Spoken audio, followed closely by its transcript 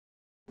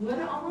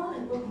Môre almal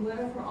en ook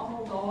môre vir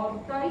almal daar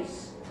tuis,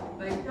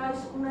 by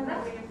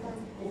tuisonderrig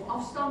of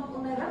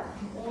afstandonderrig.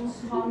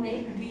 Ons gaan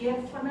net weer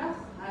vinnig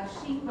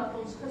hersien wat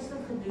ons gister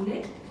gedoen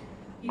het.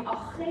 Die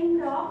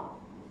agenda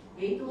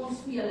het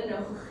ons vir julle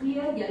nou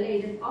gegee, julle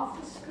het dit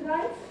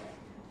afgeskryf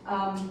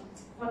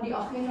van die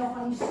agenda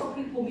van die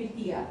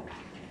sokkiekomitee.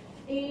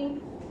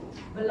 En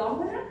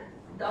belangrik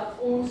dat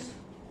ons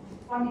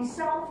van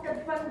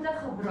dieselfde punte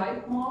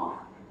gebruik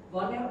maak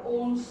wanneer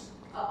ons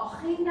 'n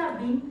agenda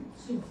doen,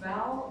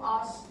 sowel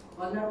as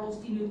wanneer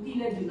ons die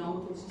notiele doen. Dan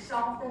moet ons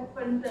dieselfde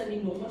punte en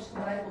die nommers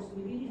gebruik, ons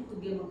moet nie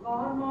goed deur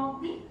mekaar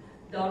maak nie,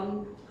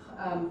 dan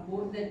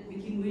word dit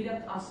bietjie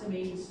moeilik as 'n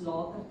mens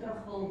later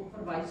terug wil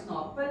verwys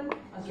na 'n punt,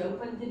 as jou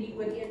punte nie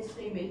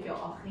ooreenstem met jou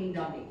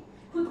agenda nie.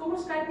 Goed, kom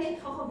ons kyk net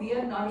gou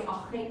weer na die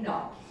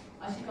agenda.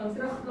 As jy kan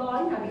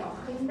terugblaai na die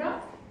agenda,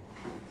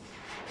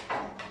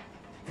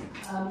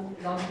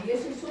 dan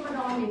lees jy sommer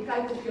daar en jy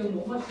kyk of jou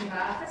nommers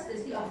reg is.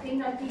 Dis die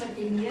agenda wat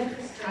jy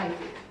neergeskryf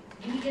het.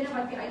 Nie die ene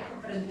wat jy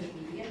uitgeprint het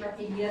nie, die een wat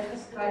jy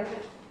neergeskryf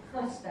het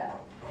gister.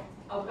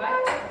 OK?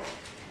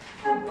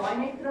 Blaai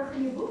net terug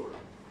in die boek.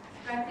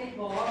 Kyk net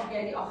waar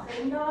jy die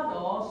agenda,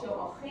 daar's jou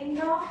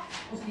agenda.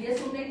 Ons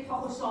lees hom net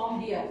gou saam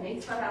deur,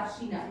 net vir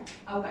hersiening.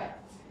 OK.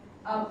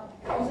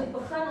 Ons het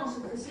begin, ons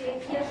het gesê,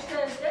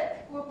 eerste is dit,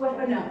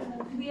 opening.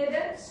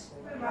 Tweedens,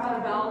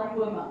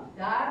 verwelkoming.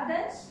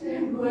 Derdens,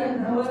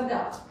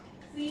 woordig.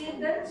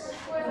 Vierdens,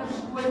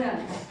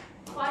 verskonings.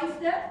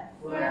 Vyfde,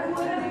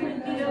 vorige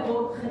notiele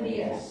word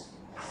gelees.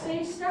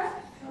 Sesde,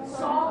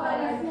 sake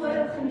in die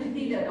vorige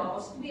notiele. Daar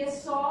was 2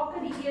 sake,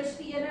 die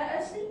eerste ene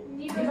is die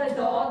nuwe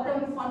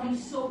datum van die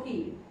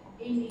sokkie.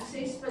 En die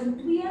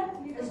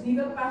 6.2 is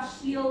nuwe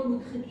perseel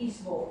moet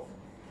gekies word.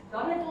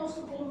 Dan het ons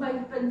gekom by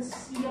punt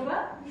 7,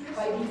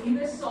 by die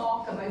nuwe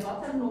sake. By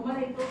watter nommer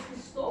het ons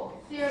gestop?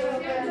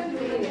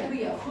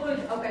 7.2. Goed,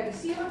 ok,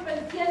 die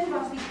 7.1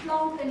 was die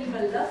klank en die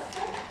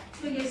beligting.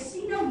 So jy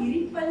sien nou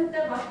hierdie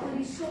punte wat oor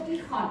die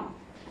sokkie gaan.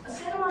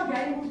 Sê nou maar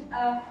jy moet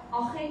 'n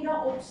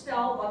agenda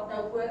opstel wat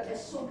nou oor 'n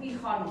sokkie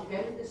gaan. Jy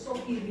moet 'n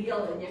sokkie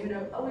reël en jy moet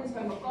nou ouens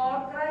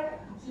bymekaar kry,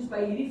 soos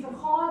by hierdie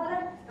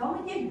vergadering. Dan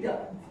moet jy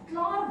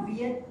klaar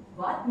weet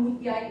wat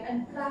moet jy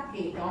in plek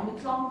hê. Dan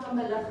moet klank en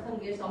beligting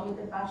wees, dan moet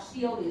 'n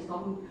perseel wees,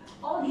 dan moet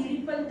al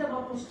hierdie punte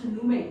wat ons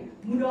genoem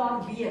het, moet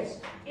daar wees.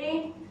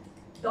 En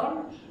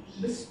dan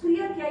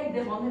bespreek jy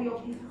dit wanneer jy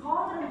op die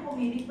vergadering kom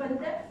hierdie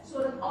punte,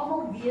 sodat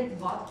almal weet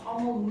wat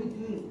almal moet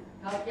doen.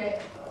 Dat jy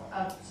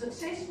 'n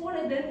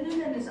suksesvolle ding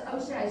doen en as 'n ou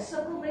sê hy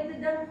sukkel met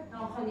 'n ding,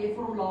 dan gaan jy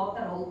vir hom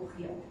later hulp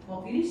gee. Maar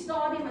op hierdie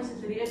stadium is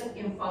dit redelik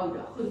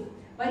eenvoudig. Goed.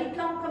 By die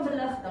klank en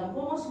beligting,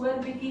 kom ons hoor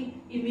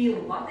bietjie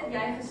Emil, wat het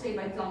jy gesê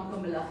by klank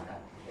en beligting?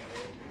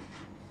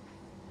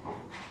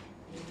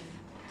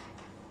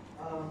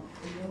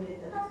 Ik wil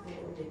dit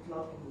ingestel om die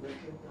klank en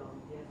beligting te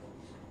hanteren.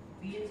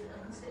 Wie het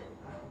ingestem?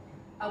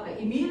 Ok,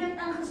 Emil het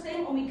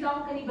ingestem om die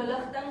klank en die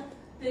beligting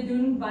te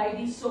doen by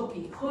die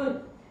sokkie. Goed.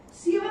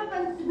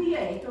 7.2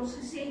 het ons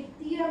gesê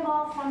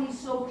tema van die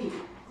sokkie.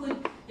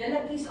 Goed,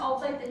 julle kies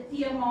altyd 'n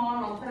tema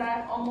en dan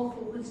trek almal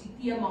volgens die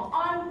tema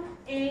aan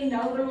en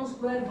nou wil ons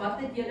hoor wat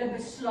het julle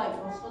besluit.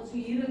 Ons gaan so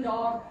hier en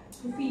daar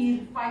so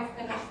 4, 5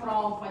 kinders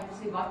vra om vir te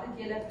sê wat het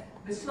julle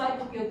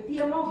besluit op jou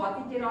tema, wat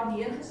het jy daar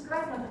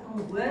neergeskryf dat ek kan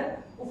hoor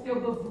of jou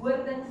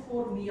bewoording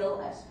formeel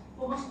is.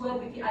 Kom ons hoor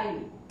bietjie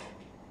Eileen.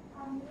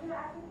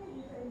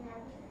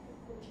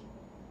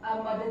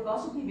 Maar dit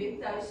was op die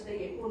webtuiste,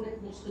 jy kon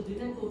dit mos gedoen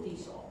het tot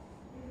hierso.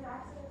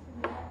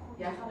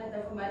 Jy gaan dit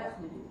nou vanmiddag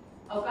doen.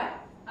 OK.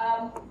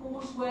 Kom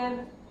ons hoor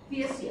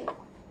PC.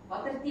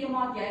 Watter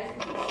tema het jy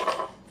gekies?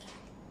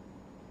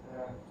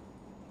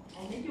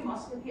 Om net jou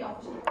maskertjie af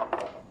te sit.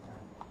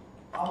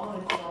 Allemaal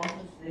het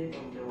saamgestem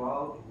om de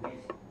Wild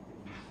West te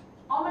kies.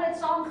 Almal het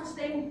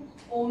saamgestem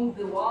om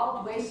the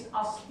Wild West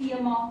as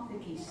tema te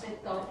kies.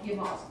 Sit daar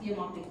tema as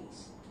tema te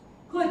kies.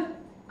 Goed.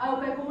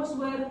 OK, kom ons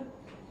hoor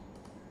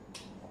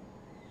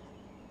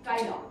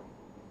Kyla.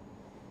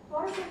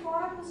 Daar is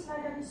eenvoudig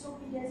besluit dat die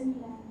sokkie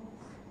Disneyland is.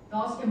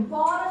 Daar is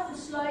eenvoudig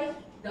besluit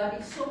dat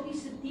die sokkie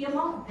se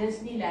tema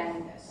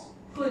Disneyland is.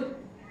 Goed.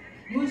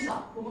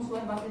 Musa, kom ons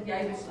hoor wat het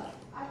jy besluit?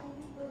 Ek het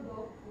nie wil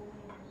kom.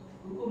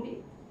 Hoekom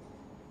nie?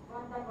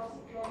 Want daar was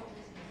ek klaar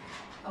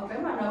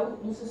OK, maar nou,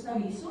 ons is nou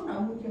hierso,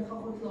 nou moet jy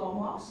gou klaar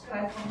maak.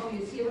 Skryf gou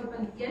jou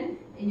 7.1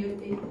 en het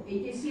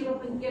jy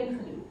 7.1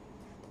 gedoen?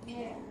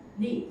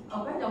 Nee.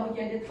 OK, dan moet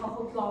jy dit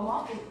gou klaar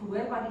maak. Ek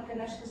gehoor wat die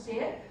kinders gesê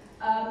het.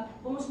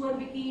 Kom ons hoor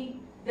bietjie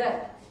dit.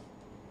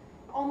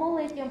 Almal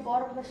het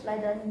eenvoudig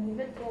besluit dat die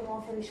nuwe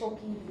tema vir die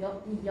sokkie die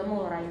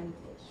hemelruim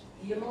moet wees.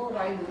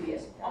 Hemelruim moet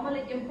wees. Almal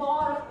het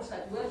eenvoudig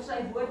besluit. Hoor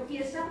sy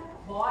woordkeuse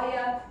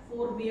baie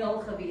formeel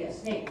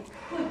gewees, nee.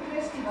 Goed,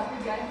 Christie, wat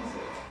het jy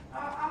gesê?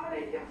 Almal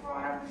het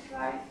eenvoudig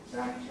besluit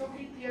dat die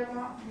sokkie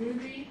tema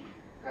movie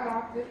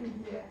karakter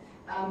moet wees.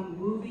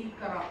 Movie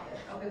karakter.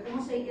 OK, kom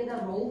ons sê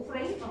eerder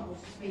rolprent, want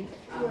ons is met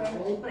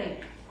rolprent.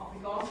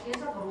 Afrikaans lees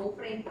dat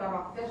rolprent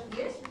karakters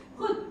wees.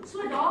 Goed,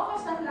 so daar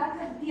was dan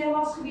lekker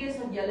temas gewees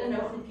wat julle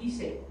nou gekies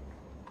het.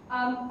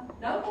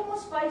 Nou kom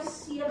ons by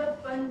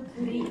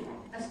 7.3.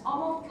 is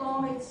almal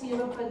klaar met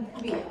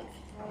 7.2.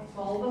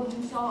 Behalwe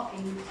Musa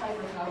en sy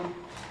wat nou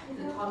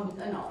dit gaan moet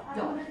inhaal.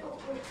 Ja,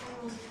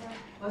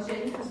 was jy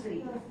nie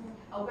gestree?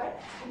 Okay.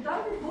 En dan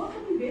word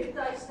op die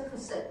webtuiste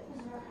gesit.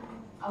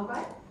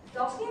 Okay.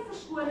 Daar's nie 'n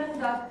verskoning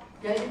dat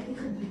jy dit nie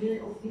gedoen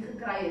het of nie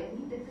gekry het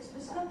nie. Dit is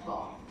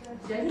beskikbaar.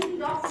 As jy nie die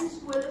dag in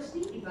skool is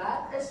nie, die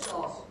werk is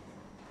daar.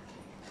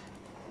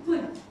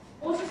 Goed.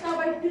 Ons is nou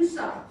by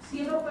toesig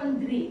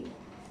 7.3.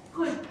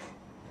 Goed.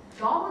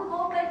 Daar moet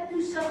altyd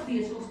toesig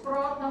wees. Ons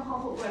praat nou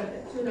gaan oor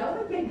dit. So nou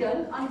moet jy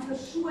dink aan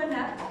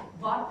persone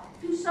wat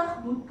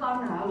toesig moet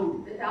kan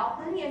hou. Dit help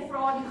nie jy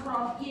vra die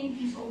graad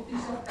 1tjies om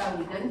toesig te hou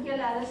nie. Dink jy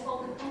hulle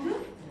sal dit kan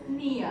doen?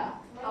 Nee.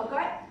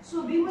 Okay?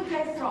 So wie moet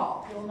jy vra?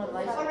 Die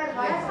onderwysers.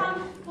 Jy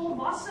gaan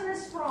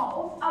volwassenes vra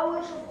of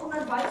ouers of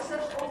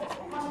onderwysers of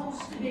van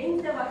ons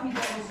studente wat hier by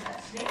ons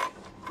is, né?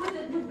 Goed,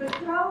 dit moet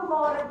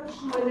betroubare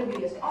persone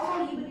wees.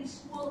 Almal hier by die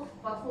skool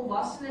wat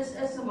volwassenes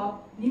is en wat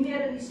nie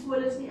meer in die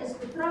skool is nie, is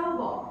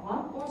betroubaar,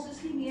 want ons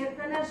is nie meer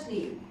kinders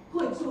nie.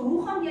 Goed, so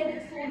hoe gaan jy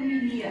dit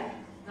formuleer?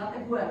 Laat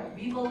ek hoor,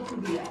 wie wil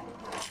probeer?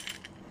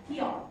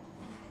 Ja.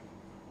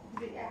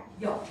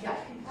 Ja.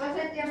 Was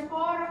het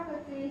eenvoudig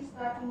geweest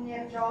dat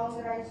meneer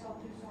John reis op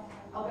toesig?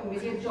 Okay,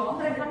 meneer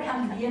John reis kan nie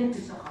alleen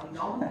toesig hou.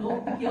 Dan moet nog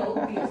 'n bietjie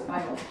hulp wees by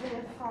hom.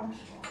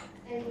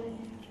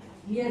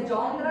 Meneer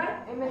John reis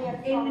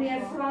en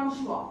meneer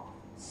François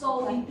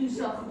sal die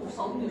toesig of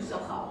sal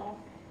toesig hou.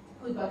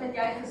 Goed, wat het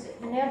jy gesê?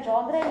 Meneer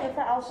Jandre en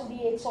juffrou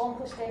Elsabie het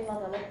saamgestem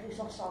dat hulle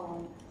toesig sal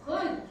hou.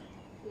 Goed,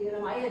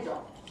 Jeremia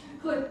John.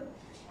 Goed.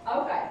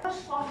 Okay,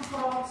 van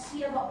graad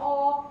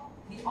 7A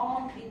die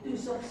aand die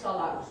toesig sal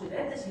hou. So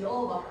dit is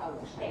heel wat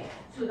ouers, né?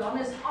 So dan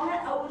is ander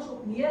ouers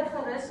op meer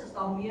gerus as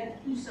daar meer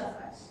toesig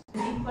is.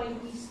 Die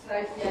puntjies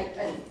skryf jy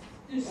in.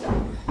 Toesig.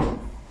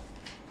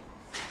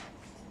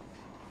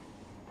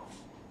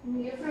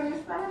 Mevrou, jy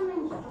spel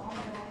mens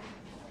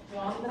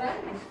Genre,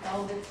 jy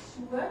spel dit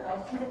so.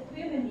 Daar's net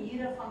twee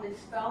maniere van dit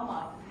spel,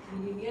 maar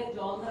die meer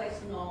genre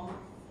se naam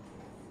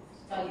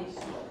spel jy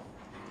so.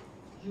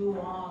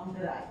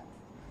 Genre.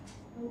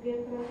 Okay,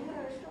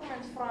 mevrou,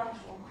 is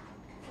François.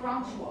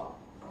 François.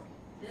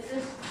 Dit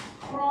is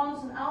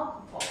Frans in elk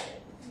geval.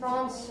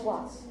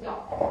 François. Ja.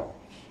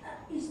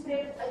 Jy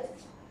spreek uit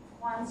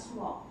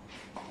François.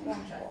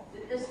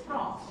 Dit is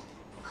Frans.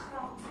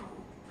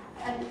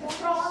 En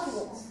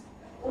Frans,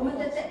 omdat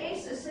dit 'n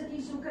S is, sit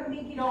jy so 'n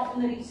kermetjie daar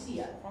onder die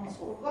C.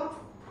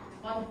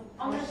 Want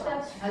anders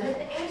dat hulle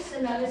 'n S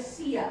en hulle C,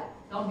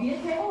 dan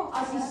weet jy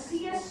as die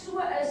C so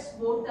is,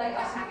 word hy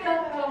as 'n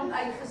klank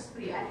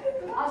uitgespreek.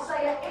 As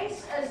hy 'n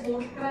S is,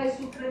 word kry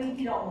so 'n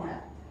kermetjie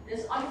daaronder.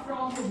 Dis al die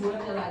Franse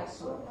woorde lyk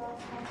so.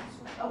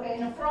 Okay,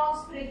 en in Frans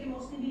spreek jy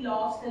mos nie die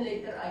laaste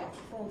letter uit.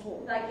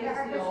 Partykeer is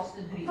die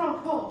laaste 3.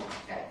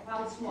 Okay,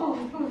 François.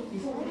 Jy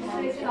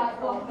spreek daai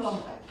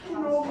klank uit.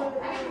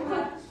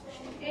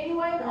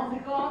 Anyway, in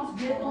Afrikaans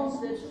weet ons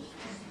dit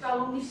spel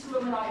hom nie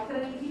so met daai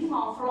kringetjie,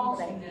 maar in Frans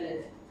doen hulle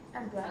dit.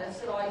 Hulle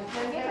sê daai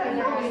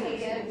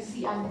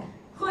kringetjie.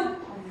 Goed.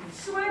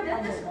 So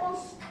dit is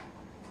ons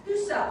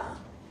toesig.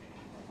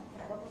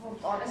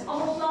 Is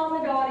almal klaar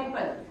met daardie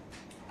punt?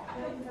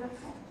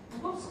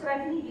 Kom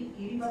skryf nie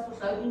hierdie wat ons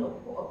nou doen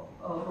op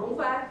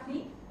rolwerk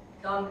nie,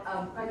 dan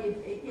kan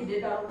jy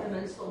dit daarop ten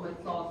minste om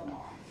dit klaar te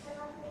maak.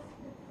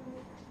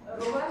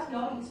 Rolwerk,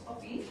 ja, iets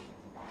papier.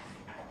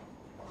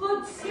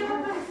 Goed,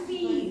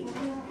 7.4.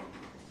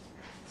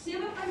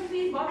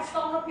 7.4, wat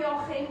staan op jou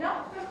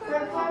agenda?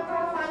 Verkope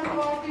van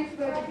kaartjies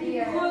by die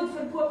deur. Goed,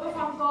 verkope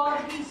van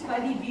kaartjies by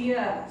die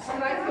deur.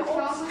 Skryf jy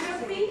op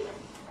skrifgie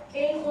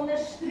en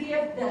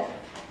onderstreep dit.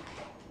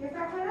 Jy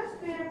kan gerus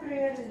tweede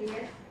periode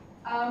lees.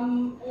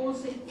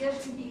 Ons het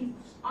eers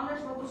iets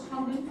anders wat ons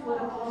gaan doen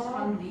voordat ons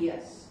gaan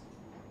lees.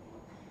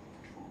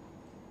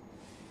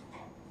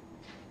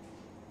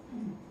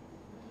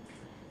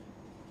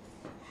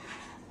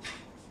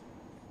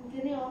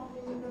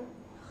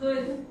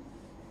 Goed.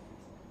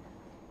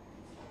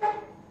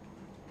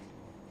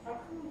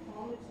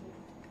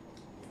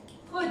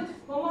 Goed,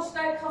 kom ons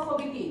kyk gou 'n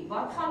bietjie.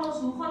 Hoe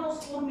gaan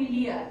ons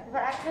formuleer?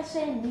 Wat ek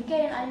gesê Nike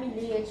en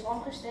Amelie het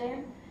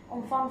saamgestem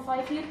om van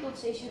 5uur tot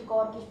 6uur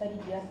kaartjies by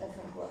die deur te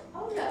verkoop.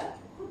 Oude,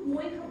 goed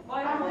mooi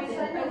baie mooi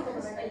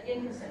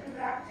uiteengesit.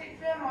 Ek sê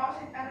twee ma's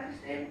het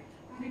ingestem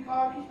om die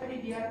kaartjies by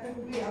die deur te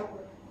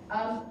verkoop.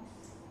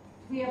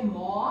 Twee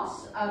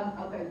ma's,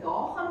 okay,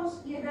 daar gaan ons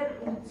eerder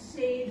moet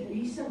sê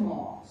wie se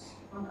ma's.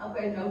 Want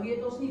okay, nou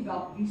weet ons nie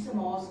wie se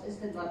ma's is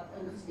dit wat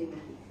ingestem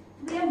het nie.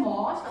 Twee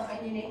ma's, dan kan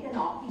jy net 'n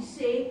hakie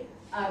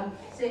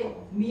sê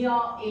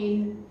Mia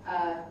en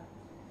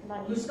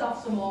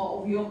Augustus se ma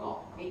of Joka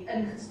het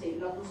ingestem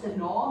dat ons 'n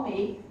naam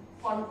het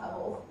van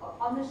of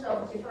anders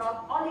as jy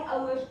vra al die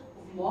ouers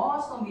of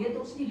ma's, dan weet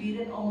ons nie wie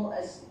dit almal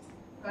is.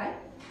 Okay?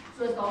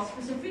 So as daar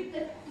spesifiek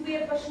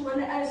twee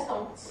persone is,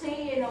 dan sê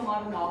jy nou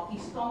maar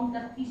nakies, dan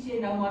kies jy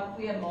nou maar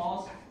twee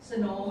ma's se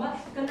name,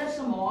 kinders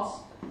se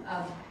ma's,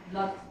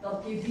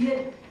 dat jy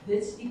weet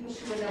dis die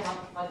persone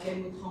wat jy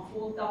moet gaan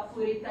kontak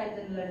voor die tyd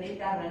en hulle net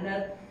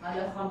herinner,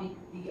 hulle gaan die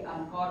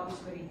kaartjies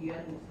by die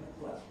deur moet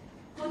verkoop.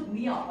 Goed,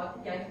 Mia, wat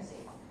het jy gesê?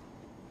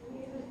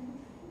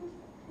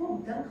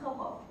 Kom, dink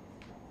gou.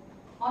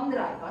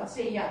 Andrei, wat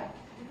sê jy?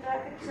 Ik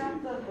raak het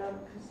zelf dat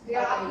ik.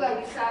 Ja, jy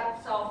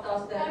dieselfde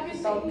as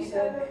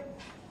dit.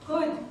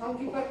 Goed,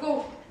 dankie vir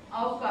kom.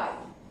 okay.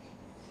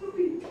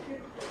 Snoepie.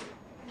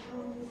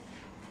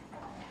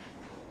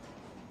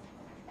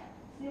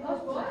 Je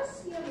was baie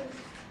sewe.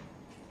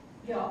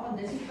 Ja, want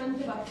dis die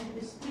punte wat moet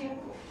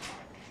bespreek word.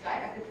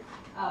 Kyk, ek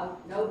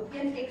het nou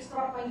een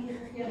ekstra puntjie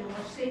gegee,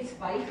 nommer 6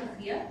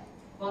 bygegee,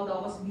 want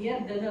daar was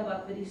meer dinge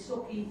wat by die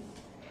sokkie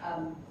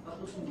wat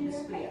ons moet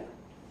bespreek.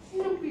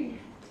 Snoepie.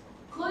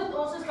 Goed,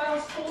 ons is by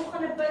ons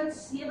volgende punt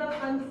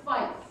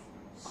 7.5.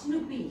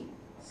 Snoepie.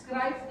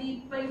 Skryf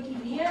die puntjie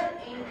neer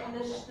en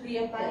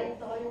onderstreep Bij dit.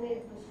 de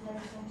toilet besluit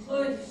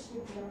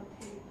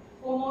Goed.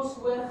 Kom ons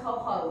hoor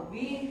gou-gou.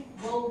 Wie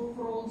wil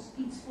vir ons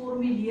iets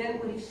formuleer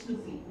oor die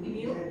snoepie?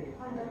 Emiel?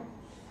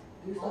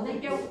 Wil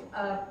net jou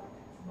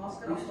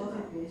masker Augustus af.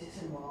 het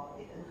wees en maar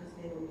het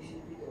ingestem om die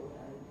snoepie te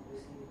onderhou te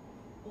bestuur.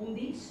 Om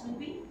die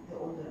snoepie Te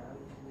onderhou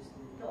te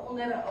bestuur.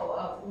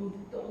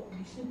 om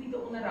die snoepie te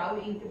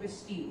onderhou en te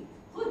bestuur.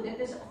 Goed, dit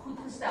is goed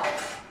gestel.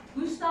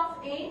 Gustaf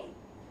en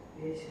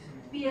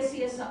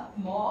PC se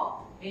ma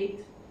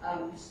het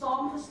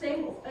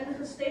saamgestem of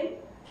ingestem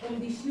om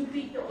die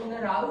snoepie te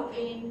onderhou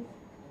en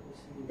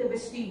te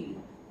bestuur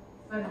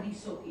vir die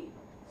sokkie.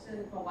 Sit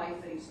dit maar by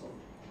vir die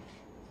sokkie.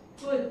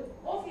 Goed,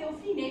 of jy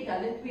hoef nie net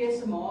hulle twee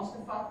se maas te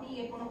vat nie,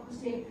 jy kon ook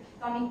gesê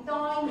Tannie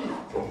Tiny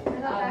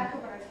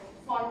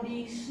van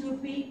die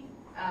snoepie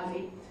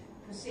het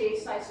gesê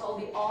sy sal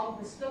die aand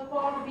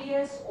beskikbaar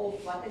wees, of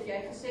wat het jy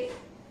gesê?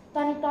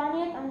 Tannie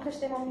het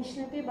ingestem om die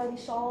snoepie by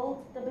die saal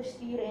te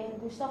bestuur en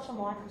Augustus se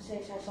ma het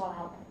gesê sy sal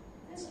help.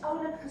 Dis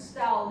oulik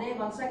gestel, né,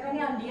 want sy kan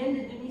nie alleen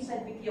dit doen nie, sy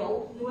het 'n bietjie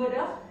hulp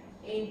nodig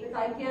en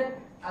baie keer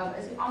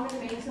is die ander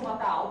mense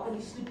wat help in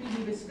die snoepie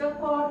nie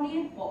beskikbaar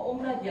nie, maar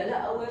omdat julle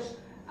ouers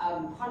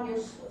gaan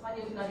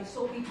jou na die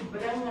sokkie toe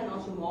bring en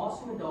dan so ma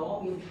so daar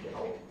om jou bietjie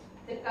op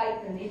te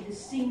kyk en net te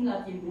sien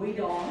dat jy mooi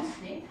dans,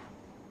 né?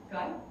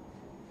 Okay.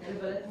 Julle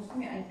wil dit ons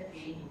nie eintlik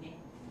hê nie, né?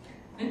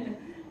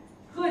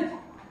 Goed.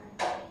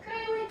 Kry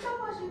jy my kap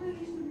as jy wil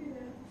die snoepie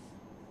doen?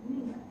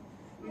 Nee,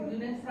 jy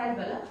doen dit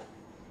vrywillig.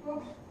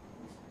 Oeps.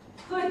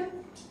 Goed.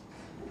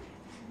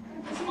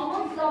 Is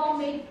almal klaar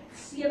met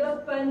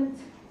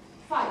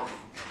 7.5?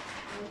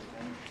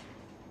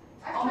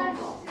 Almal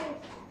klaar.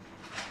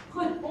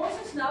 Goed,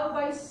 ons is nou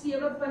by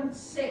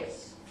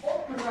 7.6.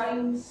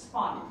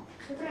 Opruimspan.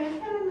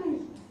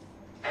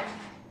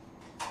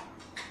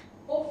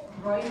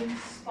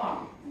 Opruimspan.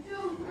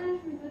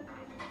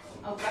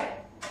 Okay.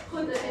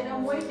 Goed, en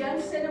dan mooi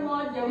ding sê net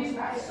maar jou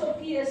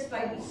sokkie is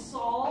by die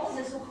saal.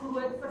 Dis 'n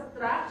groot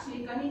vertrek, so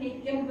jy kan nie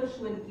net een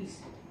persoon kies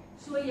nie.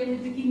 So jy moet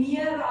 'n bietjie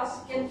meer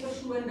as een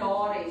persoon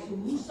daar hê. So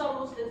hoe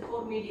sal ons dit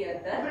formuleer?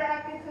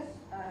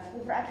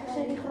 Ek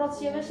gesê die graad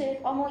 7 sê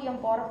het almal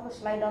eenparig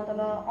besluit dat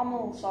hulle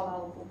almal sal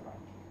help opruim.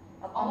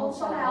 Dat Almal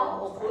sal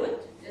help. Goed.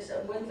 Dis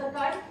 'n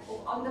moontlikheid.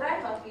 Of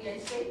Andrei, wat wil jy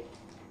sê?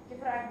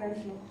 Ek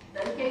dink nog.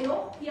 Dink jy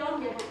nog?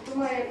 Jan, jy wil Doe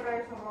maar jy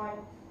kry vir my.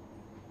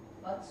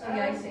 wat sou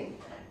jy sê?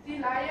 Die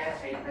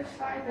leiers het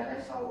besluit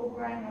hulle sal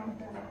opruim want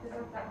dit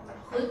is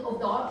Goed, of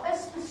daar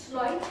is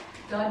besluit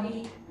dat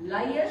die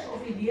leiers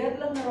of die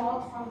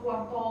leerlingraad van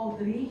kwartaal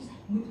 3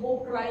 moet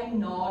opruim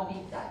na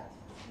die tyd.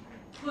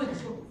 Goed,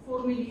 so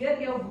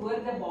formuleer jou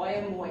woorde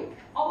baie mooi.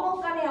 Almal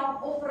kan nie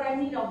help opruim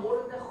nie, dan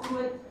word dit 'n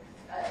groot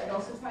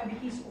dan sit my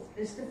bietjies of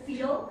dis te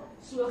veel,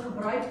 so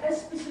gebruik 'n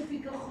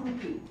spesifieke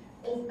groepie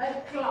of 'n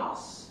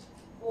klas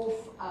of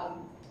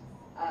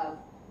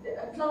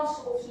 'n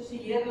klas of soos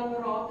die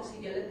leerlingraad is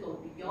 'n hele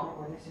klompie, ja.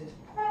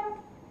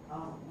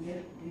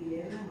 Die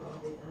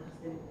leerlingraad het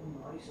ingestem om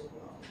na die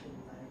sokkie af te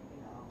bly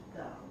en af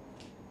te hou.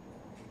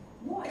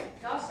 Mooi,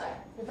 daar's hy.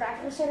 Ek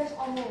gesê dis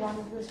almal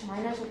want dit is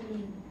myne is op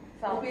die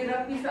veld. Op die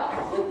rugbyveld.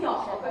 Goed ja,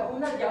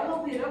 omdat jy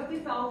op die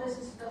rugbyveld is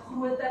dit 'n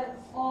groter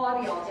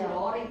area, so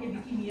daar het jy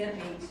bietjie meer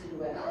mense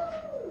nodig.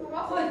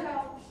 Goed.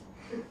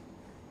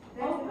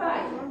 Okay.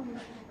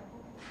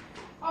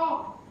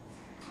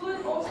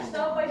 Goed, ons is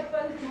nou by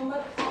punt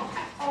nommer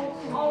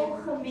 8,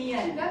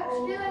 algemeen.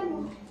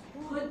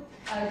 Goed,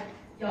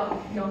 ja,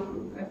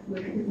 ek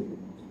hoor.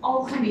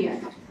 Algemeen.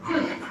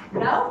 Goed,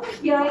 nou moet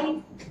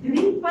jy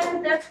 3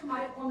 punte vir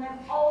my onder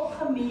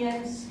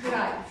algemeen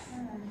skryf.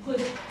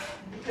 Goed.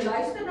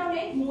 Luister nou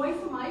net mooi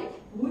vir my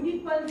hoe die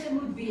punte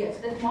moet wees.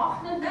 Dit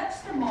mag nou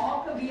niks te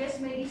maak wees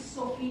met die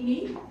sokkie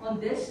nie,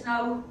 want dis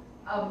nou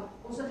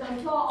ons het nou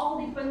klaar al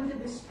die punte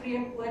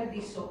bespreek oor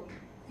die sokkie.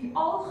 Die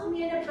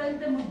algemene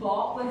punte moet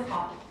waaroor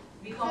gaan.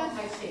 Wie kan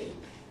my sê?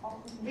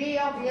 Wie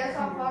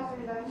sal vas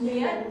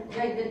Nee,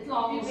 jy dit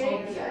klaar ons al.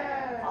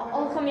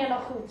 Algemeen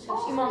goed,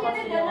 soos iemand wat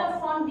dinge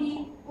van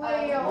die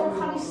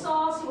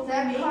organisasie of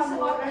die mense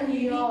wat in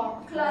hierdie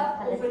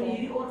klub of in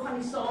hierdie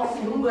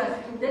organisasie hoor.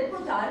 Dit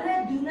moet hulle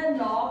doen en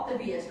late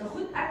wees. Nou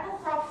goed, ek wil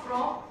graag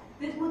vra,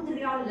 dit moet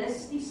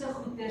realistiese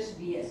goeders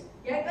wees.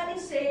 Jy kan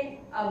nie sê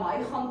hy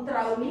gaan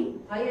trou nie.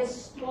 Hy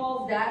is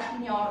 12,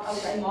 13 jaar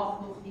oud, hy mag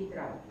nog nie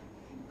trou.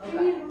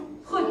 Okay.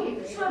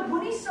 Goed, so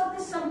moenie sulke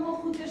simpel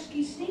goeders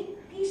kies nie.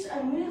 kies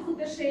en moenie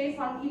goeie sê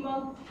van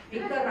iemand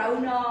het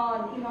corona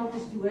en iemand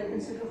is dood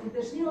en sulke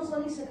goeders nie, ons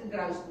wil nie sulke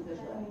grous goeders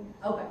doen.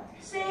 Okay,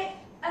 sê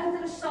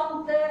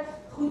interessante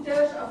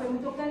goeders, of jy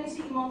moet ook nou nie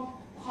sê iemand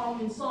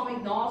gaan saam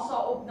met NASA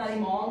op na die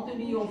maan toe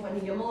nie, of in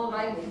die hemel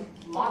ry,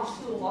 of Mars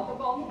toe, of wat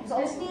ook al nie.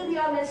 Dis nie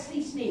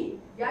realisties nie.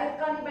 Jy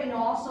kan nie by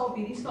NASA op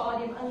hierdie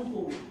stadium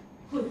inkom.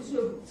 Goed,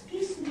 so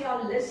kies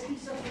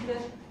realistiese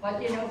goeders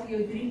wat jy nou vir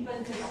jou 3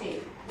 punte sê.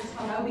 Ons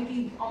gaan nou 'n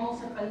bietjie almal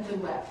se punte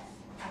hoor.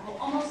 Ek wil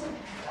almal se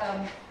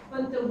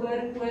punte hoor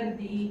oor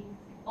die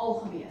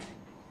algemeen.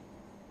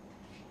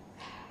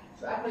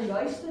 So ek wil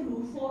luister,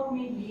 hoe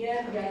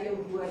formuleer jy jou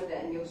woorde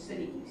in jou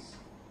sinnetjies?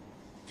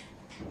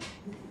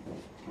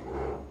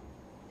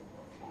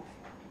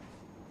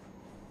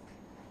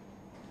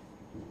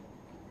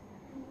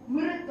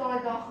 Moet dit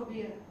daai dag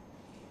gebeur?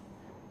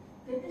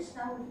 Dit is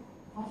nou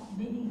wat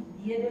met die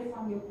lede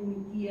van jou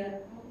komitee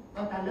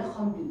wat hulle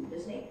gaan doen.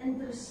 Dis net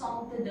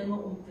interessante dinge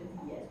om te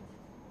weet.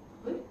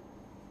 Goed?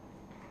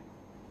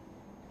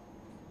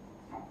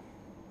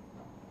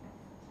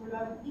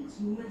 Sodat dit iets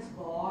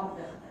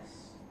noemenswaardig is.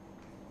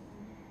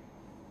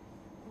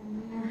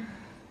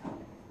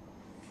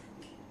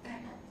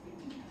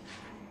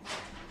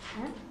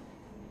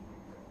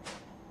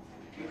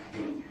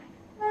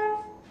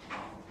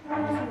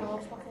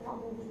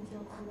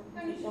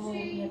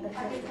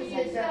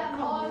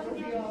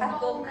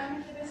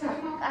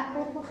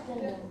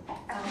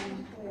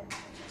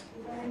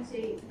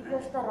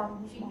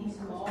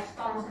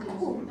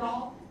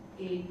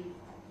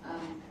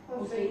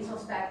 Ons wens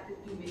ons sterkte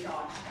toe met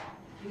haar staan.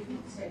 Jy hoef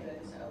nie te sê dit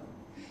is ou.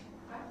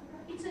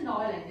 Iets in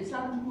daai lyn, dis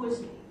laat hom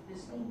positief,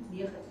 dis nie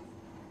negatief.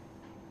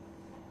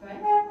 Okay?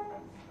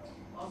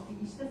 As jy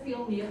te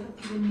veel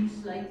negatiewe nuus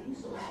lei nie,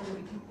 so ons gaan 'n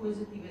bietjie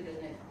positiewe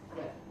dinge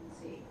hoor en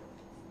sê.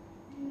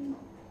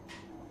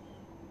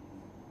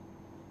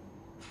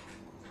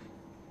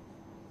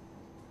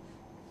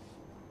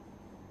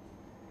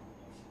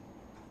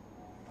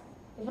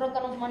 Juffrou,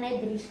 kan ons maar net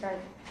 3 skryf?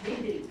 Net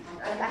 3,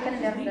 want ek kan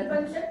net 3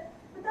 punte.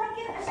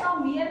 Partykeer is daar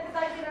meer,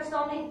 partykeer is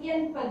daar net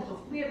 1 punt of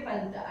 2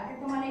 punte. Ek het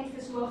hom maar net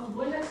vir so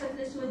gewoonlik sit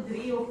hulle so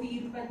 3 of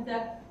 4 punte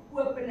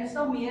oop en is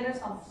daar meer as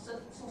dan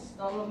sit ons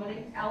dan maar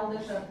net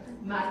elders 'n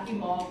merkie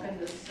maak en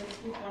dit sit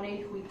toe maar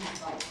net goedjies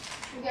by.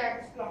 Ja, ek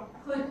is klaar.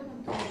 Goed.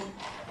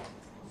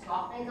 Ons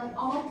wag net dat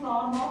almal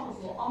klaar maak. Ons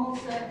wil almal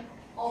se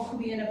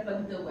algemene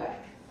punte hoor.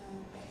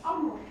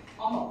 Almal.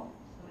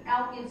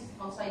 Elkeen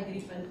van sy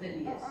 3 punte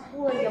lees. O,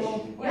 jemmel.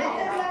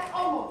 Letterlik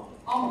almal.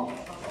 Almal.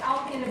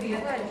 Elkeen 'n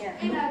beurt en tyd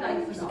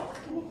vandag.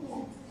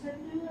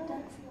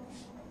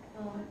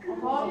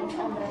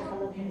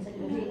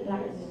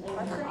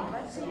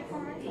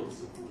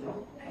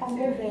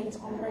 Ander wens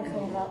Andrei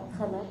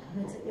geluk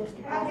met sy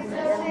eerste Ek het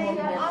gesê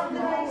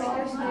Andrei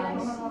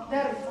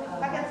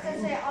ek het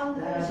gesê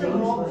Andrei se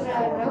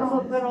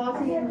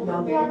operasie en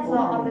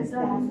alles.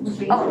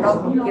 Ag,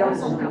 dankie jou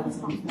sonnaand.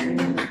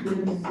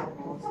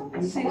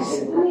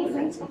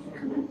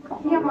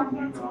 Ja, maar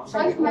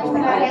sy my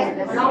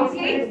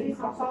dankie.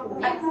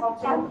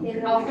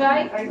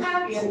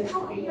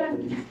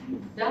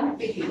 Dan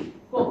Peggy,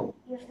 kom.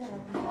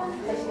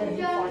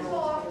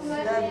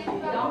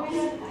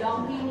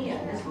 Dankie nie.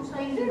 Dis mos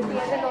hy nie.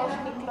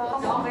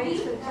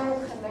 Dankie.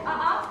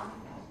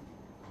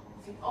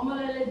 Almal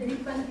hulle 3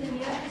 punte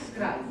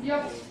neergeskryf.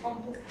 Ja, Kom,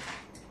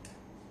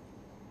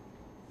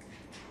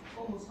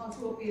 ons gaan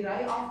so op die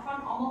ry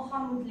afgaan. Almal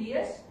gaan moet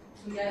lees.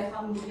 So jy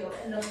gaan met jou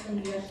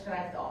inligting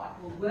neerskryf daar. Ek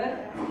wil hoor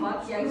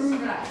wat jy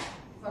skryf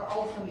vir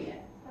algemeen.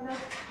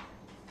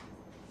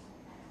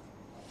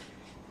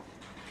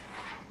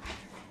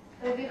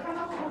 Wie gaan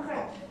nog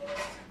begin?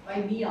 By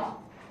Mia.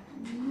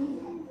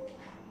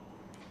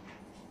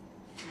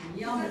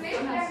 Ja, maar Net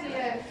ek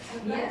lees.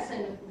 lees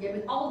en jy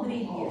moet al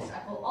 3 lees.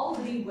 Ek wil al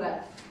 3 hoor.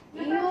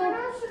 Jy kan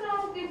nou so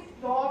lank die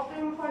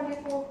datum van die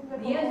volgende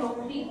Nee, nog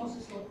nie, ons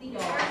is nog nie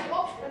daar. Kan jy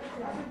opskryf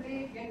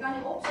asseblief? Jy kan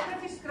die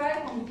opskrifie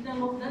skryf, maar moet dan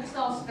nog niks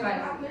daar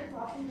skryf.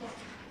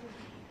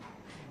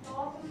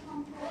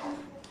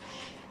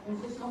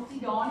 Ons is nog nie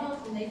daar nie,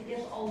 ons wil net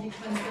eers al die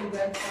punte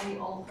hoor van die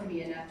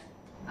algemene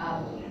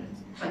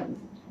punt.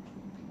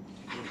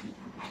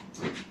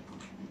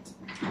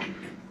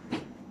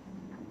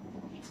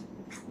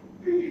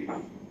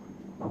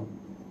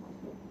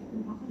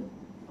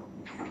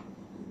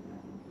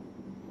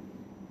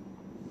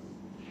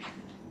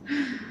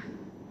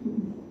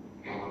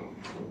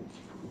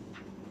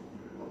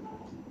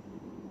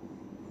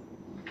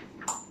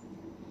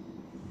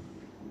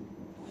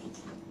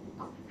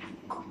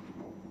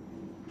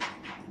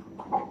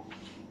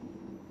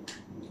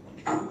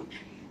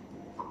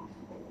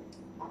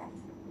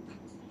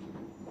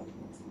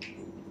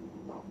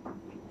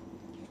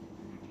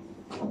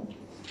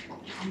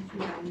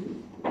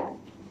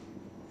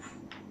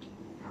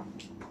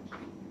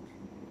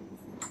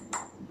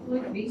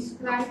 Goed, wie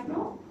skryf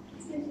nog?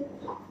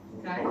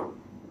 Okay.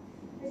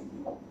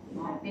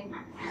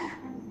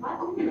 Wat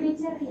moet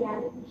mense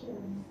reality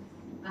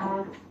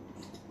show?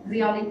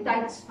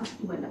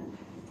 Realiteitsvertoning.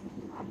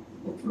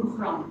 Op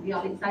program,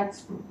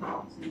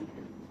 realiteitsprogram.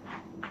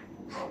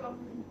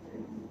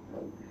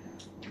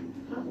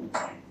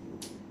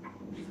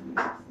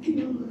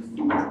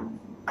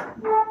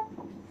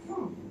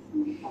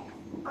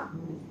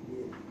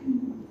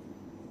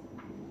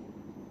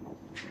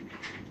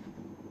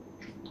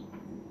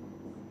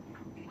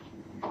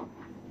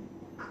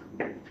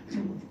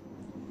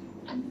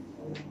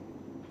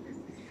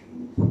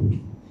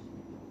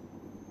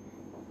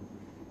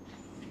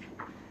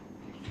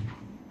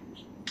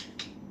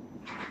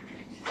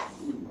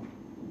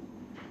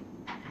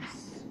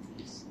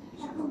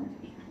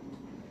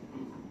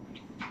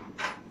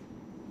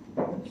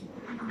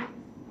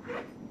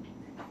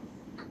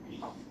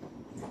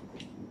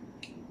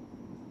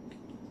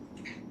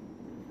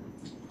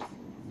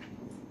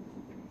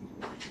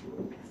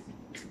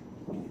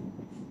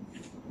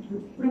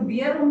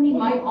 Probeer om nie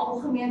my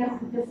algemene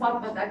goed te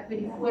vat wat ek by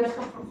die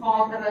vorige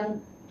vergadering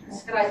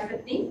geskryf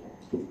het nie.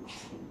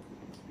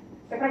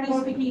 Ek kan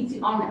nie bietjie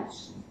ietsie anders.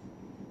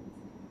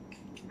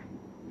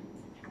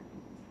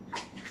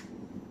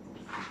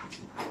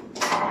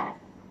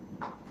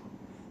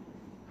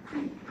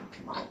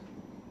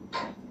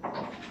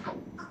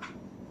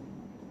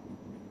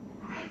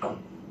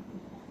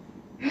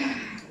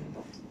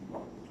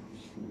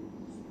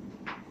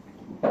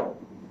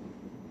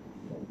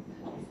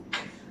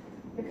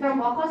 Ek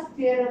mag as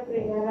tweede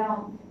prere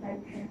aan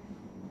kyk.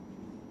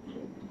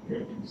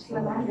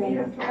 Slim aan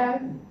die vrou.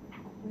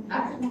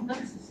 Ek het nog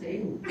niks gesê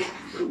nie.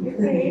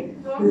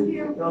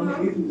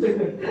 Dankie.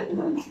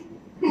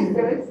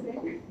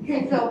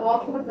 Ek sal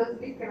wag tot dit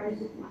nie kry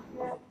nie.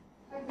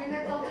 Ek weet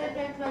net altyd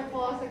net my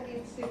pa se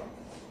kind sien.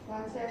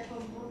 Want sy het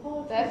van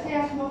daar sê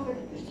ek nog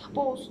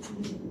Pos.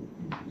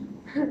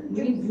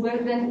 Die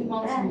woorde in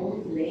iemand se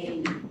mond lê.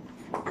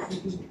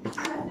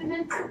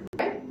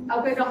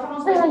 Okay, dan gaan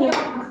ons net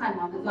begin,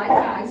 want dit lyk my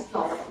hy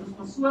slaap. Ons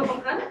gaan so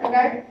begin.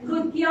 Okay.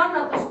 Goed, Kian,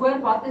 dat ons hoor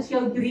wat is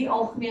jou 3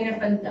 algemene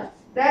punte?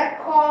 Dit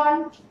gaan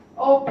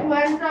op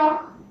 20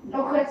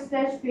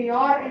 Augustus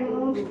verjaar en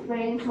ons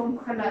wens hom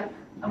geluk.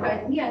 Okay,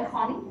 nee, ek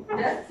gaan nie.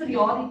 Dit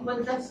verjaar die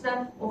 20ste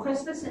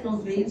Augustus en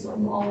ons wens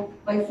hom al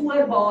by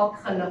voorbaat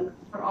geluk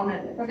verander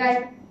dit. Okay.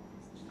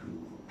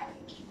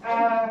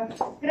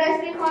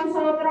 Christie gaan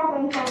Saterdag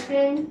in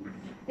Gauteng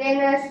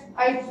tennis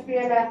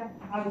uitspele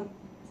hou.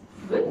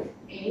 Goed.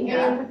 En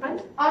ja, punt.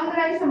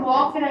 Andrei se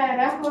maak 'n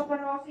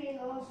rugoperasie en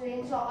ons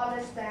wens haar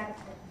alle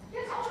sterkte.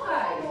 Dis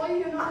alright.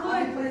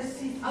 Goed,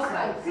 presies.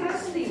 Okay,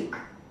 Christie.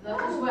 Dat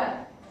is hoor.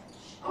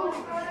 Ons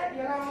kan dit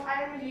julle aan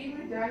Emily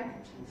moet dink.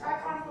 Ek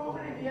gaan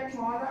volgende week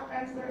maandag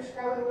in vir 'n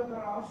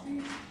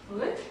skoueroperasie.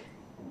 Goed.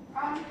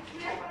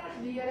 2 van ons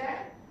lede,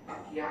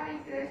 Kian en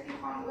Christie,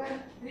 gaan oor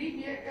 3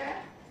 weke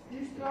in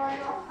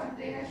Australië gaan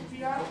tennis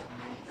speel.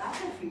 Dat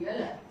is vir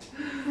julle.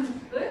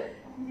 Goed.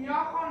 Mia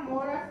gaan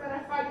môre vir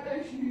 'n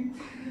fotoshoot.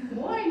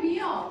 Mooi,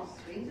 Mia.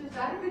 Wens ons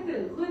sterkte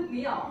toe. Goed,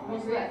 Mia.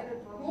 Ons weer.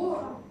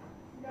 Môre.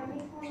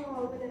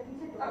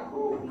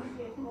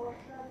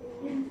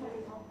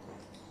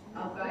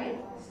 Okay.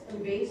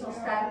 En wens ons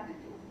sterkte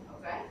toe.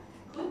 Okay.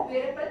 Goed,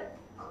 tweede punt.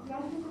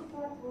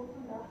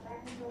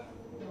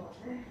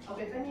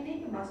 Okay, kan jy net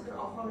die masker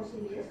afhaal as jy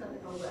lees, dat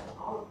ek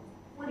al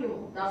oor die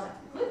mond. Dat is het.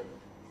 Goed.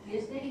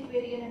 Lees net die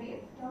tweede ene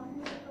weer.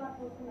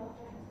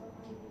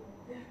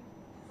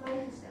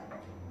 Vrygestel.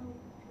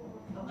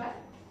 Okay.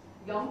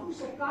 Janko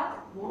se kat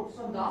word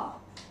vandag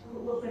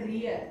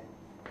geopereer.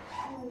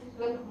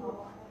 Klink goed.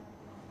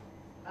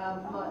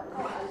 Maar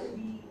as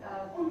die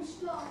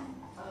Ontslaan.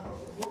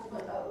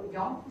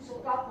 Janko se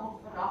kat word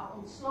vandag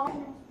ontslaan.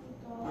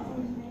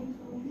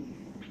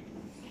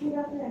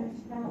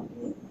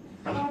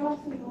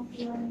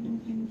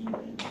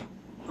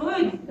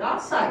 Goed,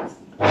 dat is het.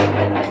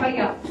 Van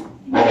jou.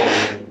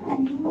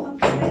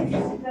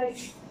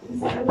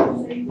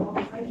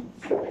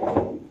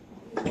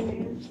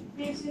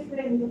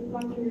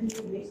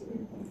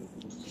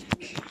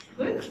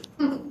 Goed.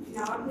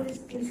 Ja, dis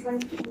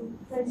like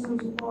tydens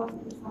ons paas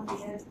van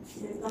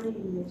die kan nie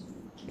lees.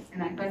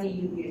 En ek kan nie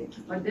hier weet.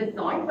 Maar dit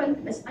daai punt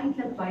is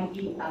eintlik by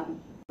die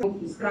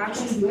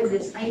strategie dood,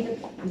 dis eintlik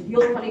 'n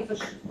deel van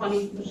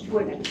die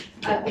verskoning.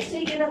 Ek sê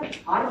julle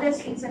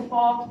Hardes en sy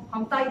pa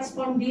gaan tyd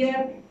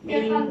spandeer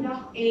en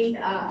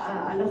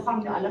hulle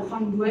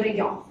gaan dore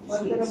jag.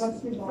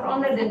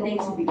 Verander dit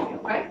net so bietjie,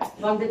 okay?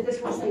 Want dit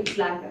is mos iets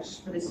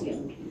lekkers vir 'n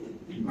seun.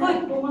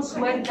 Goed, kom ons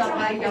hoor dat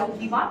hy jou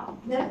iemand.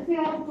 Dit vir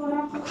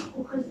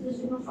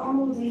Augustus en ons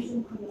almal wens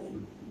hom geluk.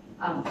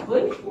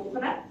 Goed,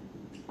 volgende.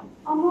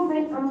 Almal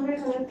wens Andrei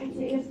geluk op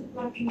sy eerste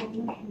plek in die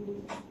lewe.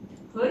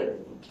 Goed.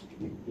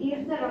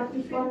 Eerste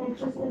rasie van die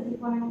gister die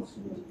van ons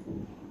gedoen.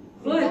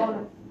 Goed.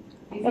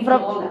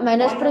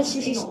 Myne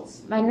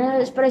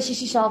is presies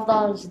dieselfde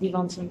as die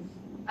van sy.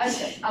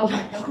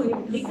 Okay,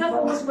 goed. Lika,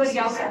 kom ons hoor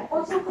jou.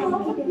 Ons wil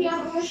graag vir die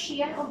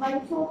approsieer om by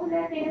die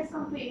volgende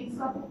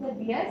tenniskampioenskap te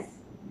wees.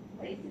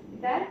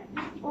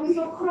 Ons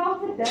wil graag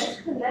vir dit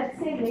geluk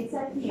sê met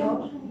sy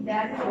verjaardag in die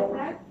 3de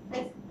April.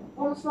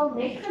 Ons wil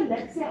net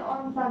geluk sê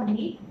aan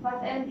Taniek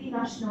wat in die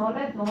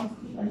nasionale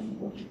dansgroep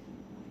ingekom het.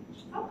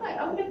 Okay,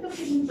 oulik tot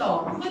die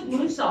daar. Goed,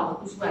 Musa,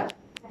 ons hoor.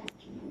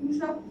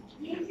 Musa,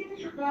 jy sê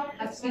dit graag.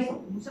 Ek sê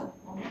Musa.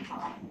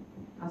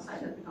 As hy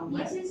dit kan Die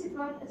hoor.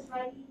 sensikaart is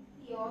by die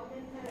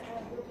theater vir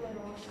 'n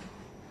operasie.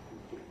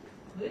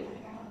 Goed.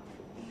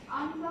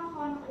 Annika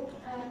gaan op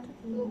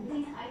 'n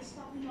loopbaan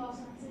uitstap en daar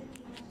staan sy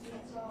kinders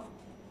net so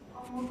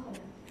almal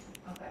gerig.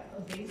 Okay,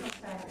 wie is op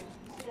Saterdag?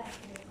 Ja.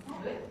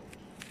 Goed.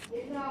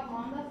 Dit raak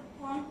maandag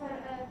gaan vir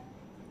 'n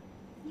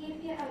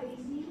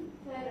TV-audisie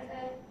vir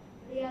 'n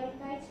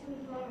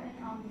realiteitsprogram in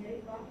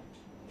Amerika.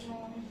 En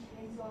ons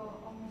het so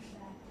almal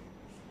sterk.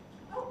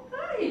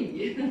 Okay.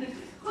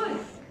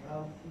 Goed.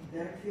 Die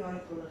derde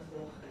verjaardag van ons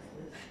dag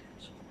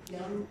is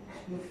Jan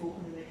speel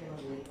volgende week in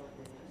Amerika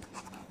tennis.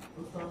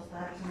 Ons staan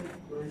sterk met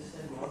Boris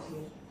en Marsie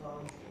hospitaal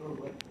vir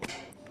hoop.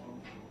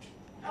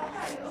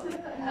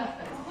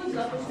 Goed,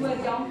 dat is hoor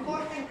Jan.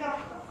 Kort en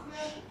kragtig.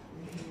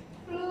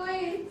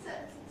 Vloei,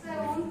 sy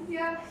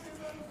hondjak,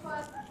 sy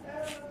wat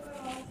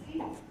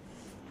operasie.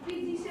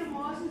 Fysische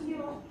maas is die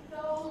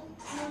hospitaal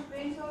en ons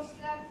wens al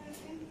sterk is.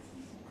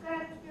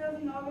 Krijg speel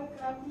die nawe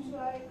krag so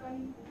hy kan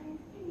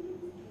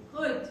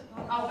Goed.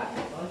 Okay.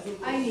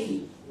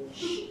 Eileen.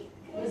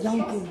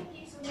 Dankie.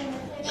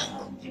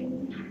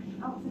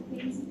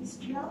 Advertensie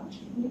bespeel.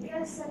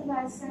 Hierdie sin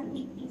by sin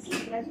is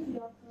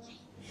die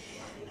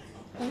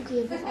Dankie,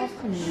 jy was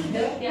afgeneem.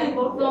 Jy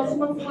word daar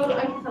sommer voor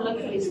uitgeluk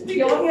gewees.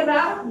 Ja, jy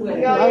reg hoor.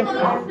 Ja, jy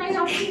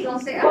dan dan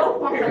sê ek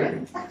maklik.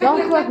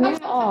 Dankie ook nie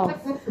af.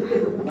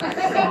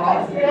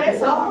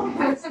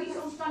 Ekskuus,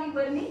 ons kan nie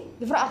hoor nie.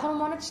 Juffrou, ek gaan hom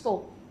maar net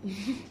stop.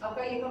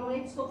 Okay, jy kan hom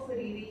net stop vir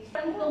hierdie.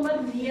 Punt nommer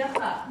 9.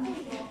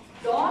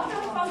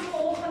 Datum van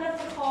volgende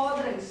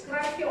vergadering.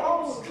 Skryf jy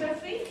op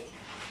skriffie.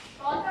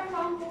 Datum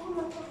van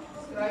volgende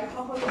vergadering. Skryf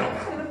op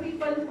skriffie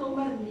punt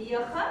nommer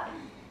 9.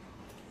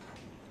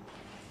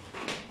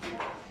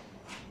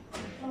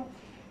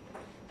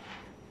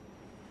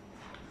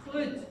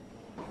 Goed.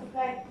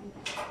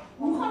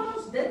 Hoe gaan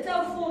ons dit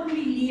nou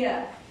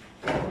formuleer?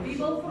 Wie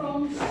wil vir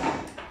ons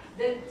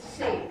dit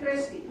sê?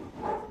 Christie.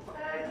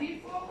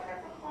 Die volgende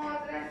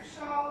vergadering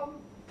sal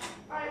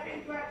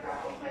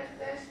 25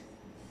 Augustus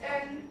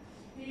in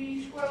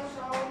die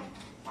skoolsaal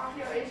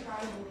AGS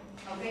gehou word.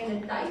 Okay, in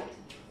 'n tyd.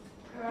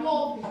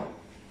 Klop.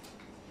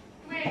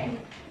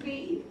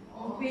 2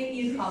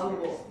 uur gehou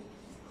word.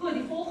 Goed,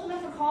 die volgende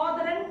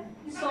vergadering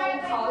sal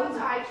gehou.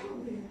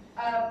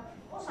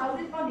 Ons hou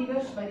dit maar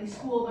liewers by die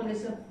skool want dit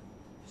is 'n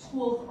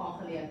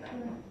skoolaangeleentheid.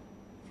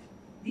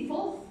 Die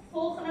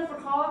volgende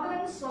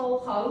vergadering sal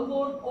gehou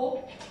word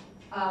op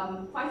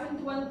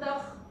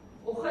 25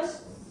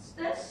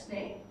 Augustus,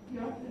 nee?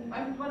 Ja.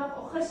 25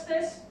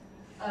 Augustus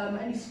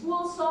in die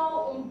skoolsaal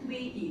om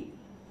 2 uur.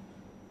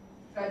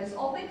 Okay, dis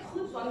altyd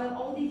goed wanneer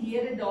al die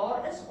lede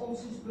daar is om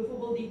soos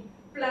byvoorbeeld die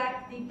plek,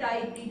 die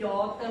tyd, die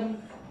datum,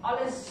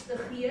 alles te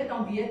gee,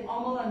 dan weet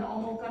almal en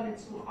almal kan dit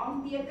so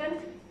aanteken.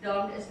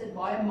 Dan is dit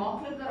baie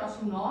makliker as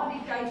om na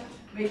die tyd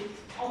met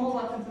almal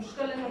wat in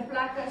verskillende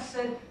plekke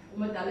sit om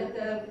met hulle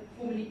te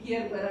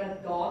kommunikeer oor 'n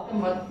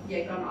datum wat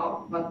jy kan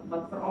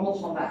wat vir almal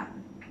sal werk.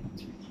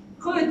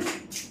 Goed.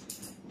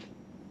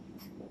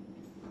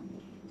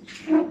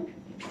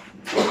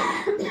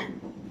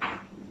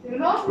 Die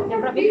laaste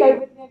Juffrou, ek kyk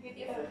dit nie, ek weet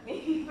eintlik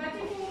nie. Wat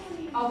jy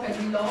volgende Okay,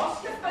 die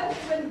laaste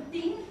punt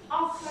 10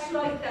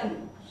 afsluiting.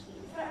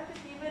 Ek het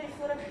hier by die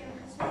vorige een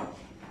gesê,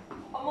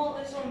 almal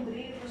is om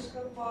 3 uur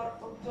beskikbaar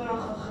op 20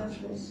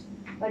 Augustus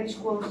by die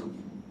skool.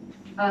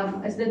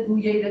 Is dit hoe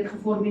jy dit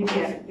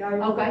geformuleer? Ja.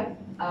 Okay.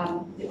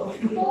 Die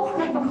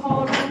volgende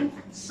vergadering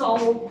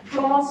sal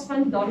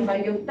plaasvind dan by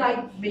jou tyd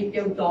met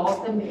jou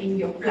datum en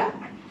jou plek.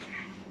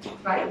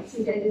 Okay,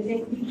 so jy dit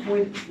net nie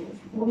mooi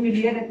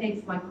formuleer dit net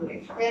vir my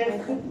korrek. Okay.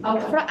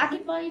 Juffrou, ek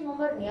het by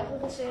nommer 9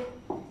 gesê,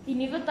 die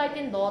nuwe tyd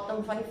en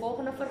datum van die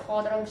volgende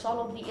vergadering sal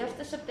op die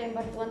 1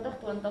 September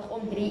 2020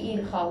 om 3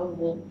 uur gehou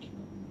word.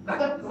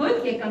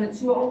 Goed, jy kan dit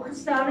so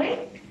opgestel hê.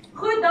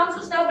 Goed, dan is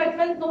ons nou by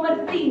punt nommer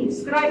 10.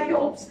 Skryf jy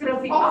op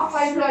skriffie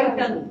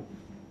afsluiting.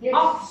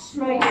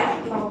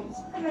 Afsluiting.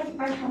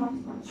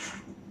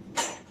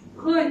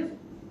 Goed.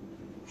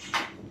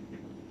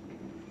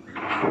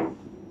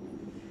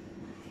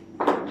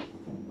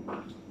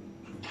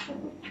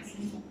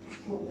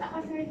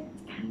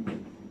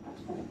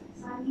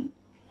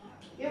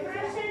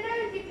 Juffrou sê nou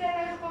die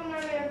kinders kom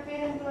nou weer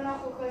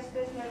 24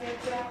 Augustus nou weer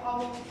terug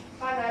almal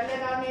gaan hulle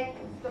dan net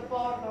 'n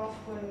paar dae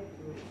skool hê.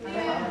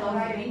 Hulle gaan dan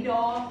 3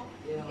 dae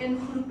een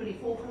groep in die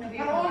volgende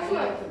week. Maar ons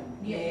ook.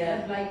 Nee,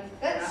 hulle bly.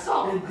 Dit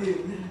sal.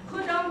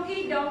 Goed,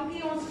 dankie.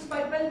 Ons is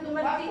by punt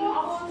nommer 10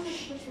 af.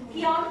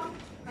 Kian,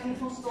 kan jy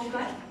vir ons stil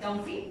bly?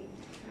 Dankie.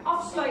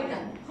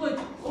 Afsluiting. Goed,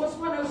 ons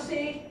gaan nou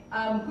sê,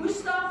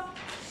 Gustaf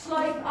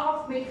sluit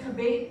af met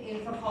gebed en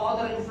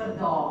vergadering vir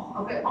daag.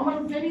 Okay,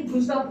 almal moet nie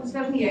Gustaf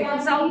beskryf nie. Jy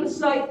kan self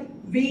besluit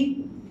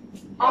wie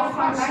af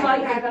gaan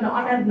sluit. Jy kan 'n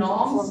ander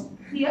naam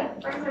gee.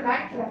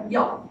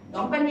 Ja,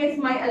 dan kan jy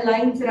vir my 'n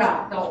lyn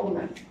trek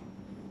daaronder.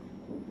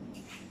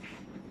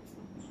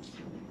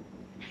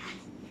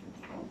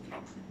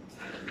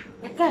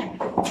 Okay.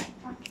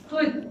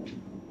 Goed,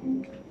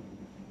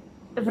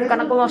 Juffrou, kan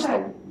ek hom maar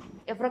stop?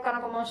 Juffrou, kan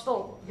ek hom maar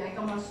stop? jy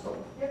kan maar stop.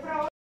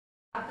 Juffrou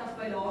Aktas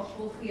by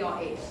laerskool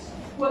GAS.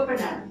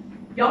 Opening.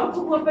 Jan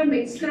geopen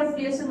met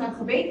skriflesing en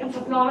gebed en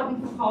verklaar die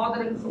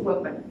vergadering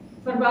geopen.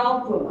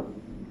 Verwelkoming.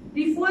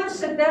 Die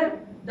voorsitter,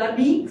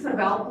 Danique,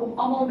 verwelkom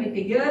almal met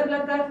 'n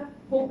heerlike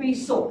koppie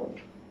sop.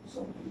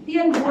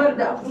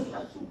 Teenwoordig.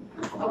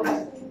 Okay.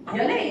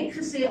 Julle het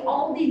gesê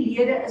al die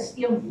lede is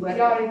teenwoordig.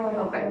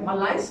 Ja. Okay, maar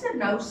luister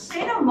nou,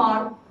 sê nou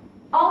maar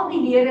al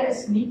die lede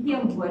is nie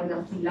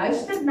teenwoordig nie.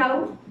 Luister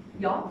nou,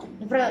 ja.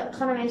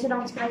 Gaan mense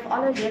dan skryf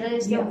alle lede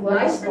is Ja,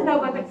 teenwoordig. luister nou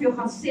wat ek vir jou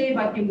gaan sê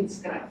wat jy moet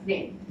skryf.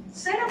 Nee.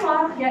 Sê nou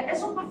maar, jy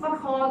is op 'n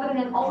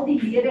vergadering en al die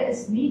lede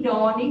is nie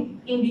daar nie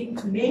en die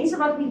mense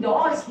wat nie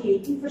daar is,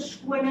 het nie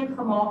verskoning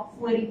gemaak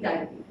voor die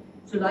tyd nie.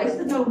 So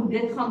luister nou hoe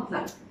dit gaan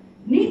klink.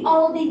 Nie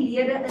al die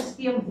lede is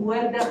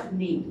teenwoordig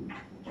nie.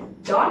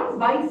 Dan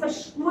by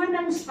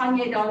verskonings gaan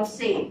jy dan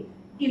sê,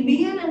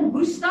 Emil en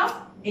Augustus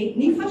het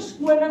nie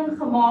verskoning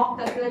gemaak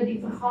dat hulle die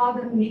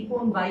vergadering nie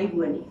kon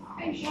bywoon nie.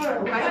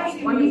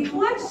 Okay, want die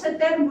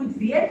voorsitter moet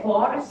weet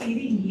waar is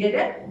hierdie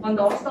lede, want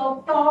daar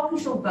staan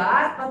taakies op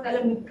werk wat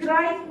hulle moet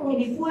kry en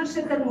die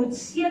voorsitter moet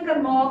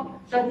seker maak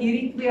dat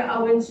hierdie twee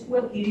ouens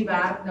ook hierdie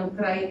werk nou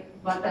kry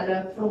wat hulle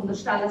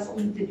veronderstel is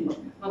om te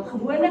doen. Want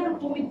gewoonlik 'n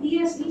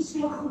komitee is nie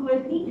so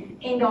groot nie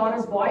en daar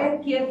is baie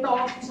keer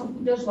taakies en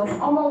goeders wat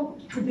almal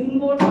gedoen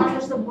word,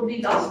 anders dan word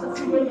die las te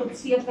groot op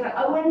sekere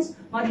ouens,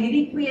 maar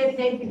hierdie twee het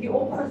net 'n bietjie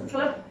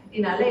opgeklip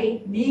en hulle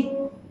het nie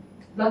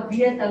dat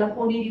weet hulle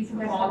kon nie die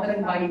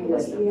vergadering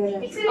bywoon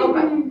nie.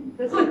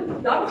 Okay,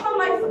 goed, dan gaan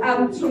my,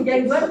 so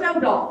jy hoor nou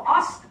daar,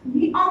 as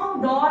nie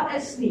almal daar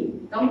is nie,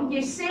 dan moet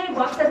jy sê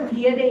watter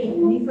lede het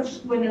nie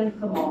verskoning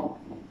gemaak.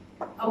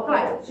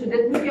 Okay, so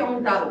dit moet jy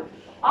onthou.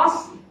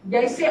 As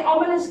jy sê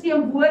almal is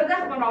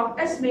teenwoordig, maar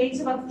daar is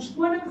mense wat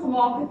verskoning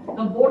gemaak het,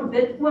 dan word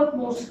dit ook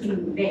mos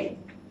genoem, né?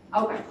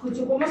 Okay, goed,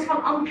 so kom ons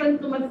gaan aan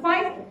punt nommer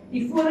 5.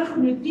 Die vorige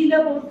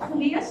notiele word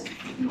gelees.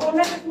 Die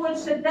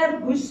ondervoorsitter,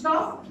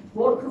 Augustus,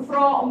 word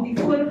gevra om die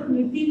vorige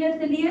notiele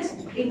te lees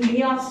en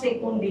Mia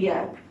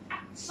sekondeer.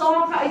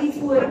 Sake uit die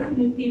vorige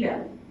notiele.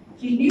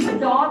 Die nuwe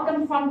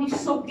datum van die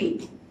sokkie.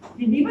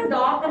 Die nuwe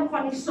datum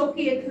van die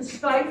sokkie het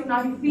geskuif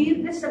na die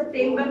 4de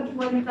September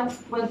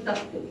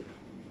 2020 toe.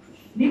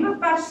 Nuwe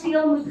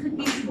perseel moet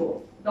gekies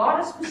word.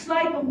 Daar is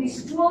besluit om die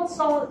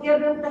skoolsaal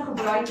eerder te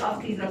gebruik as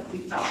die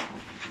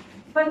rugbyveld.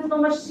 Punt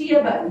nommer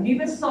 7,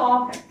 nuwe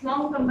sake,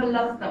 klank en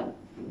beligting.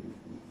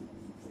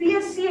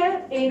 PC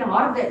en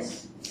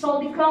Hardes sal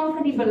die klank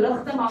en die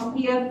beligting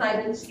hanteer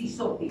tydens die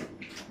sokkie.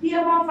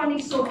 Tema van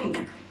die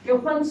sokkie, jou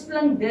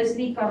gunsteling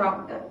Disney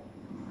karakter.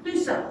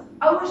 Toesig,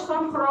 ouers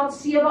van graad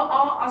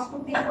 7A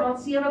asook die graad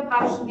 7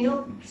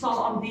 personeel sal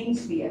aan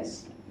diens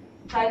wees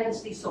tydens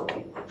die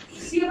sokkie.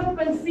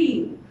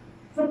 7.4,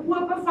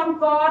 verkope van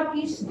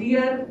kaartjies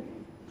deur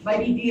by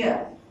die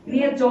deur.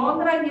 Meneer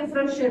Jandra en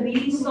juffrou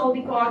Cherie sal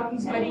die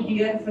kaartjies by die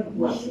deur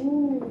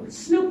verkoop.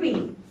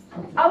 Snoepie,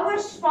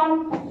 ouers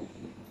van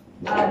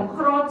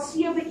graad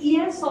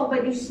 7E sal by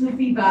die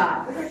snoepie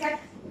werk.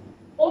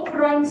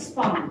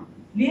 Opruimspan,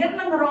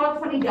 leerlingraad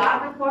van die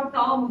 3de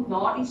kwartaal moet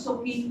na die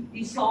sokkie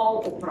die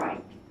saal opruim.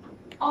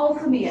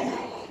 Algemeen,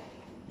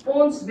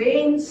 ons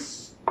wens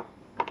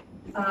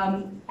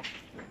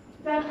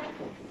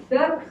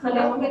Dirk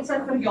geluk met sy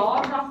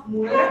verjaardag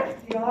môre.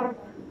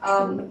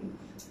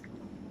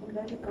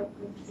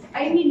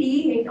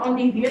 Emily het aan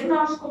die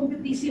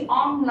redenaarskompetisie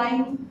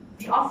aanlyn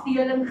die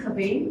afdeling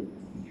gewen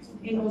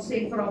en ons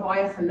sê vir haar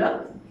baie geluk.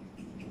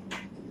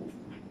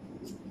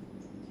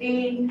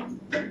 En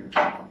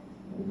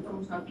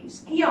ons nou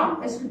kies.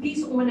 Ian is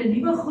gekies om in 'n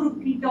nuwe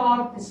groep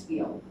gitaar te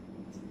speel.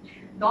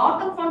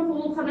 Datum van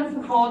volgende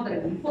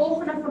vergadering. Die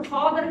volgende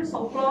vergadering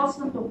sal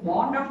plaasvind op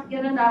Maandag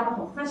 31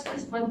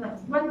 Augustus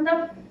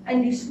 2020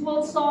 in die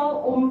skoolsaal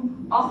om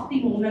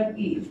 1800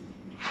 uur.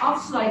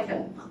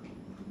 Afsluiting.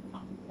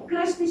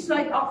 Christie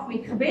sluit af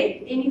met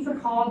gebed en die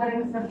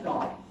vergadering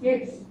verklaar.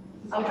 Yes.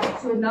 Okay,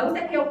 so nou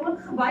het ek jou ook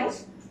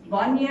gewys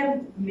wanneer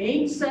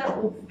mense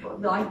op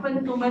daai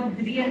punt nommer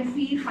 3 en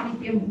 4 gaan die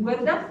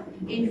teenwoordig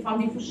en van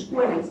die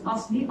verskonings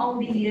as nie al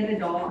die lede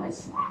daar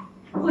is.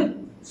 Goed,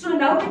 so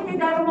nou het jy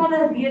darmal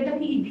 'n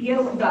redelike idee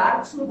hoe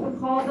werk so 'n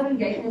vergadering.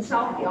 Jy het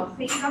self die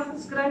agenda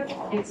geskryf,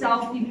 jy het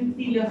self die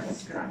notiele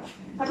geskryf.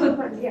 Goed,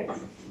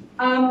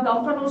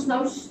 dan kan ons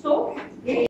nou stop.